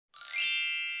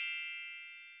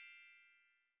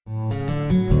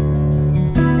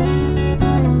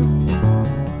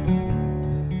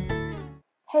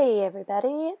Hey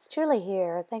everybody, it's Julie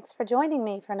here. Thanks for joining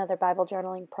me for another Bible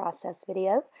journaling process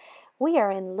video. We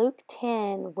are in Luke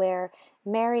 10 where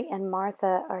Mary and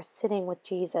Martha are sitting with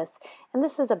Jesus. And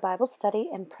this is a Bible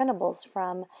study and printables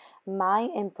from My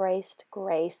Embraced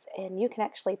Grace. And you can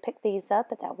actually pick these up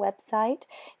at that website.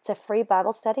 It's a free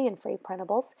Bible study and free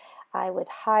printables. I would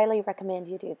highly recommend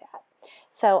you do that.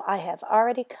 So I have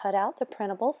already cut out the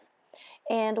printables.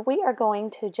 And we are going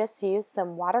to just use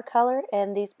some watercolor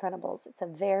and these printables. It's a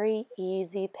very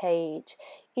easy page.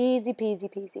 Easy peasy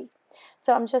peasy.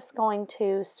 So I'm just going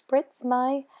to spritz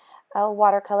my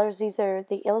watercolors. These are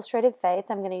the Illustrated Faith.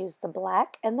 I'm going to use the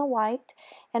black and the white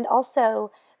and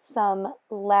also some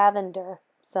lavender,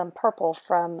 some purple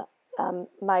from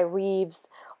my Reeves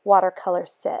watercolor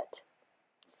set.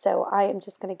 So I am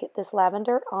just going to get this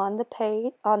lavender on the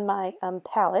page, on my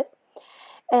palette.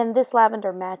 And this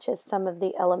lavender matches some of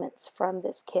the elements from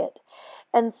this kit.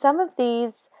 And some of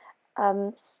these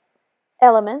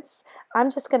elements, I'm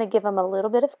just going to give them a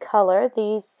little bit of color.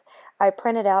 These I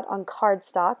printed out on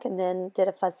cardstock and then did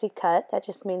a fussy cut. That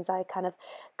just means I kind of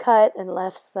cut and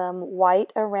left some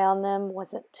white around them.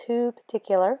 Wasn't too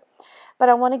particular. But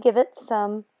I want to give it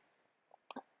some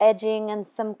edging and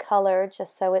some color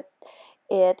just so it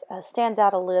stands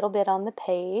out a little bit on the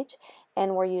page,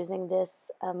 and we're using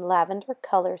this lavender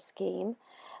color scheme.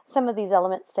 Some of these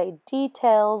elements say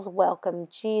details, welcome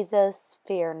Jesus,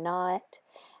 fear not.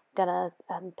 Gonna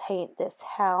paint this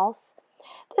house.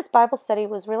 This Bible study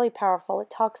was really powerful. It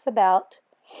talks about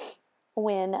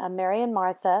when Mary and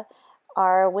Martha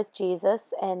are with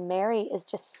Jesus, and Mary is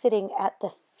just sitting at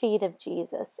the feet of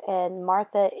Jesus, and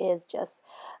Martha is just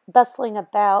bustling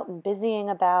about and busying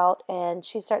about, and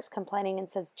she starts complaining and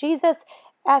says, Jesus,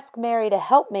 ask Mary to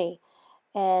help me.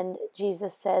 And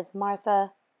Jesus says,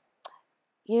 Martha,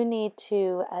 you need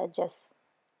to just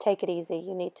take it easy.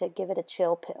 You need to give it a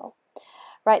chill pill.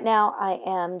 Right now I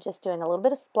am just doing a little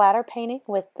bit of splatter painting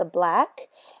with the black,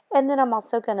 and then I'm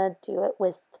also going to do it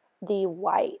with the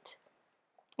white.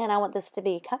 And I want this to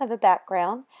be kind of a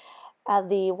background.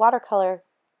 The watercolor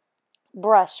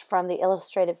brush from the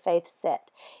Illustrated Faith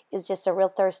set is just a real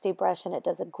thirsty brush, and it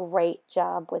does a great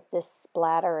job with this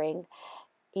splattering.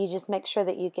 You just make sure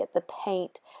that you get the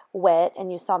paint wet,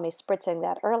 and you saw me spritzing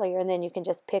that earlier, and then you can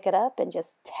just pick it up and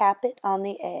just tap it on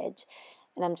the edge.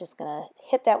 And I'm just going to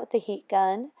hit that with the heat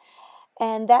gun,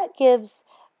 and that gives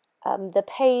the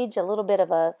page a little bit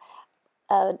of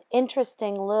an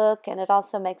interesting look, and it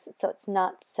also makes it so it's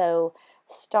not so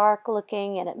stark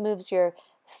looking, and it moves your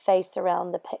face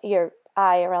around your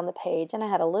eye around the page. And I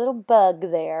had a little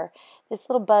bug there. This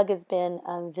little bug has been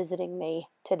visiting me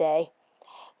today.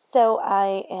 So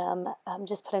I am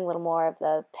just putting a little more of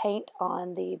the paint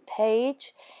on the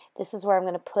page. This is where I'm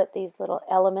going to put these little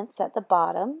elements at the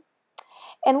bottom.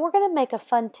 And we're going to make a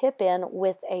fun tip in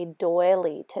with a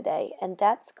doily today, and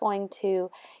that's going to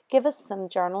give us some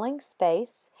journaling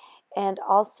space and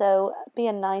also be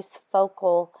a nice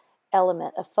focal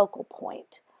element, a focal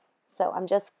point. So I'm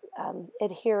just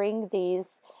adhering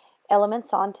these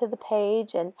elements onto the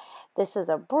page, and this is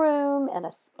a broom and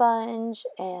a sponge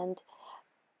and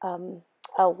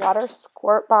a water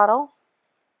squirt bottle.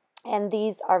 And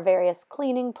these are various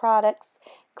cleaning products,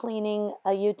 cleaning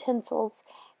utensils.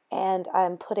 And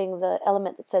I'm putting the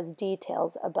element that says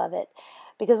details above it,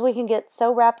 because we can get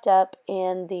so wrapped up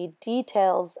in the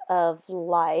details of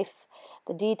life,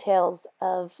 the details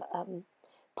of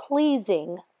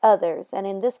pleasing others. And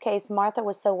in this case, Martha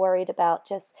was so worried about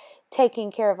just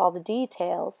taking care of all the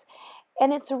details.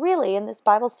 And it's really, in this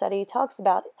Bible study, talks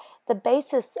about the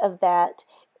basis of that,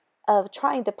 of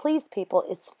trying to please people,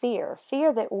 is fear.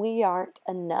 Fear that we aren't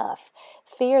enough.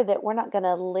 Fear that we're not going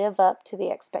to live up to the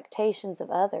expectations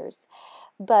of others.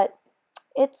 But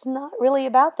it's not really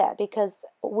about that, because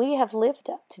we have lived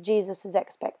up to Jesus'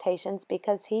 expectations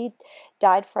because he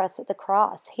died for us at the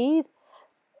cross. He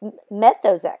met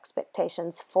those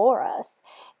expectations for us,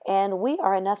 and we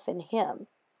are enough in him.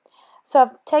 So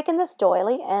I've taken this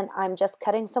doily and I'm just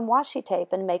cutting some washi tape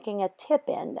and making a tip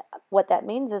in. What that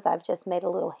means is I've just made a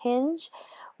little hinge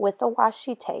with the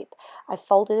washi tape. I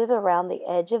folded it around the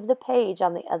edge of the page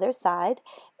on the other side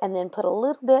and then put a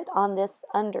little bit on this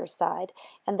underside,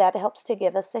 and that helps to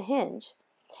give us a hinge.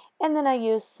 And then I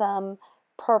use some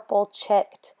purple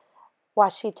checked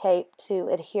washi tape to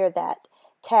adhere that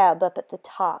tab up at the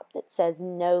top that says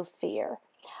no fear.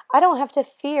 I don't have to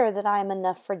fear that I am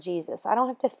enough for Jesus. I don't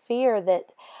have to fear that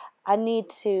I need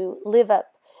to live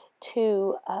up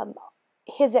to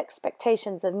his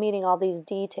expectations of meeting all these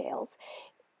details.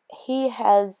 He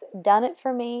has done it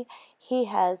for me. He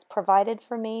has provided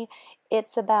for me.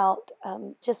 It's about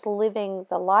just living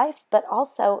the life, but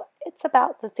also it's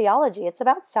about the theology. It's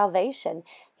about salvation.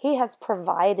 He has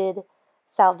provided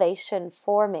salvation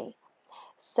for me.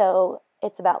 So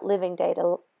it's about living day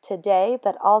to day,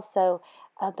 but also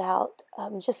about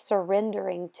just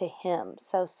surrendering to Him.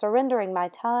 So surrendering my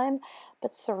time,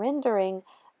 but surrendering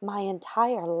my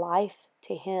entire life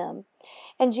to Him.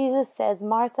 And Jesus says,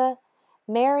 Martha,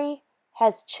 Mary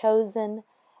has chosen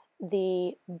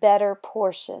the better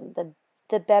portion,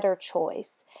 the better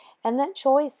choice. And that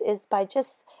choice is by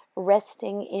just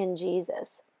resting in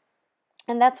Jesus.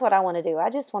 And that's what I want to do. I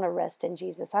just want to rest in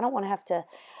Jesus. I don't want to have to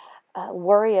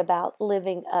worry about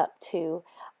living up to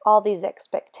all these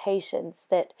expectations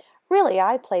that really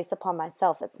I place upon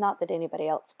myself. It's not that anybody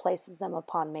else places them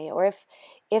upon me, or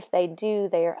if they do,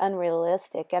 they are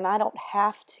unrealistic, and I don't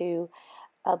have to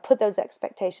put those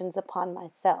expectations upon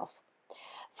myself.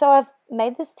 So I've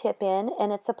made this tip in,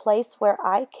 and it's a place where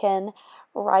I can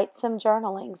write some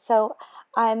journaling. So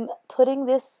I'm putting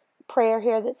this prayer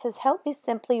here that says, help me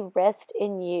simply rest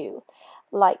in you,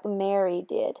 like Mary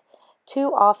did.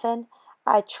 Too often,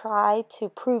 I try to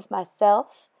prove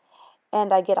myself,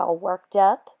 and I get all worked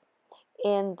up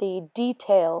in the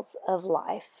details of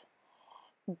life.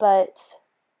 But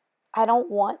I don't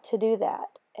want to do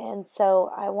that. And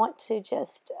so I want to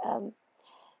just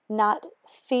not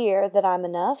fear that I'm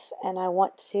enough, and I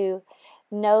want to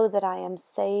know that I am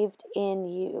saved in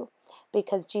you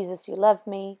because Jesus, you love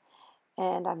me.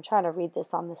 And I'm trying to read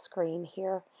this on the screen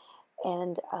here.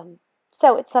 And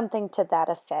so it's something to that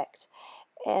effect.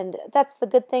 And that's the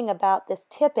good thing about this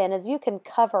tip-in is you can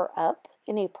cover up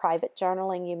any private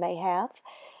journaling you may have,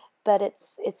 but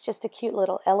it's just a cute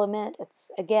little element.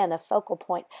 It's, again, a focal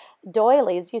point.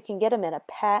 Doilies, you can get them in a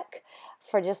pack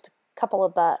for just a couple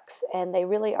of bucks, and they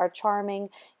really are charming.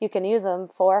 You can use them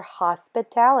for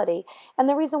hospitality. And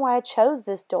the reason why I chose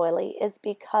this doily is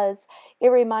because it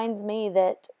reminds me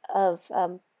that of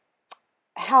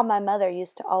how my mother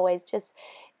used to always just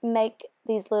make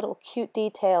these little cute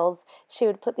details. She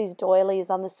would put these doilies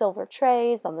on the silver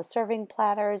trays, on the serving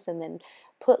platters, and then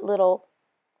put little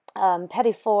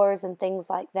petit fours and things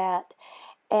like that.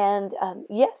 And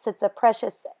yes, it's a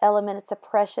precious element. It's a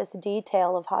precious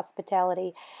detail of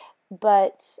hospitality,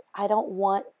 but I don't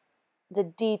want the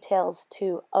details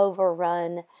to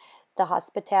overrun the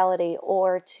hospitality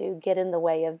or to get in the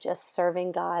way of just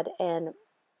serving God and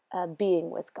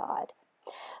being with God.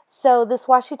 So this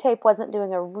washi tape wasn't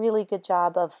doing a really good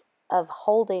job of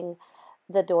holding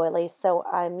the doily, so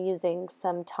I'm using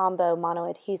some Tombow mono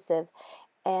adhesive,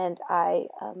 and I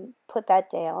put that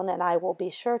down, and I will be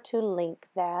sure to link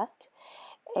that.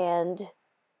 And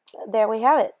there we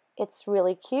have it. It's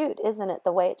really cute, isn't it?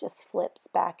 The way it just flips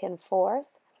back and forth.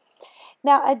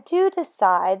 Now I do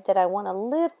decide that I want a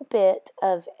little bit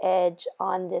of edge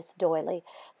on this doily.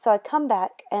 So I come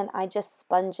back and I just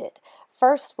sponge it.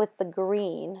 First with the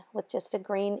green, with just a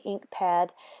green ink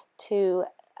pad to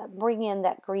bring in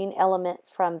that green element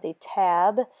from the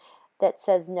tab that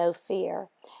says no fear.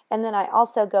 And then I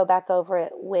also go back over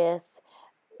it with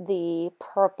the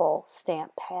purple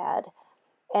stamp pad.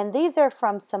 And these are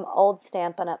from some old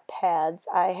Stampin' Up! Pads.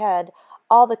 I had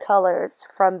all the colors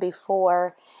from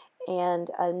before, and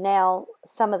now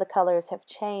some of the colors have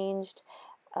changed,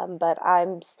 but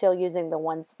I'm still using the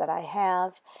ones that I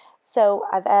have. So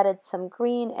I've added some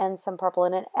green and some purple,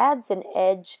 and it adds an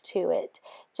edge to it,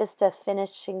 just a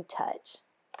finishing touch.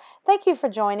 Thank you for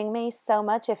joining me so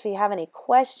much. If you have any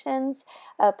questions,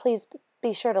 please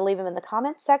be sure to leave them in the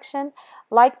comments section.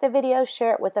 Like the video,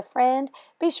 share it with a friend.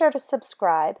 Be sure to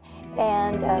subscribe,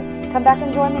 and come back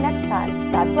and join me next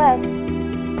time. God bless.